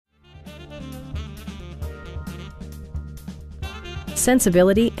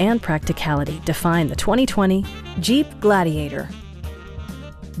Sensibility and practicality define the 2020 Jeep Gladiator.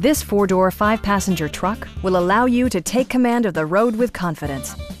 This four-door, five-passenger truck will allow you to take command of the road with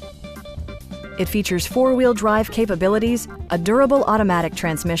confidence. It features four-wheel drive capabilities, a durable automatic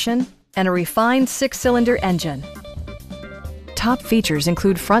transmission, and a refined six-cylinder engine. Top features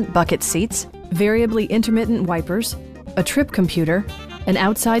include front bucket seats, variably intermittent wipers, a trip computer, an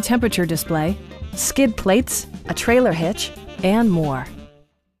outside temperature display, skid plates, a trailer hitch, and more.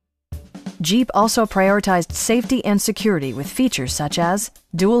 Jeep also prioritized safety and security with features such as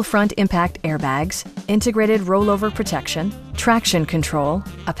dual front impact airbags, integrated rollover protection, traction control,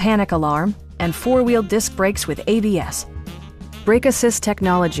 a panic alarm, and four-wheel disc brakes with ABS. Brake Assist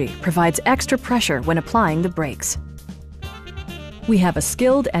technology provides extra pressure when applying the brakes. We have a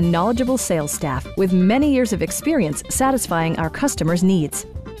skilled and knowledgeable sales staff with many years of experience satisfying our customers' needs.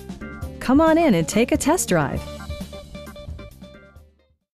 Come on in and take a test drive.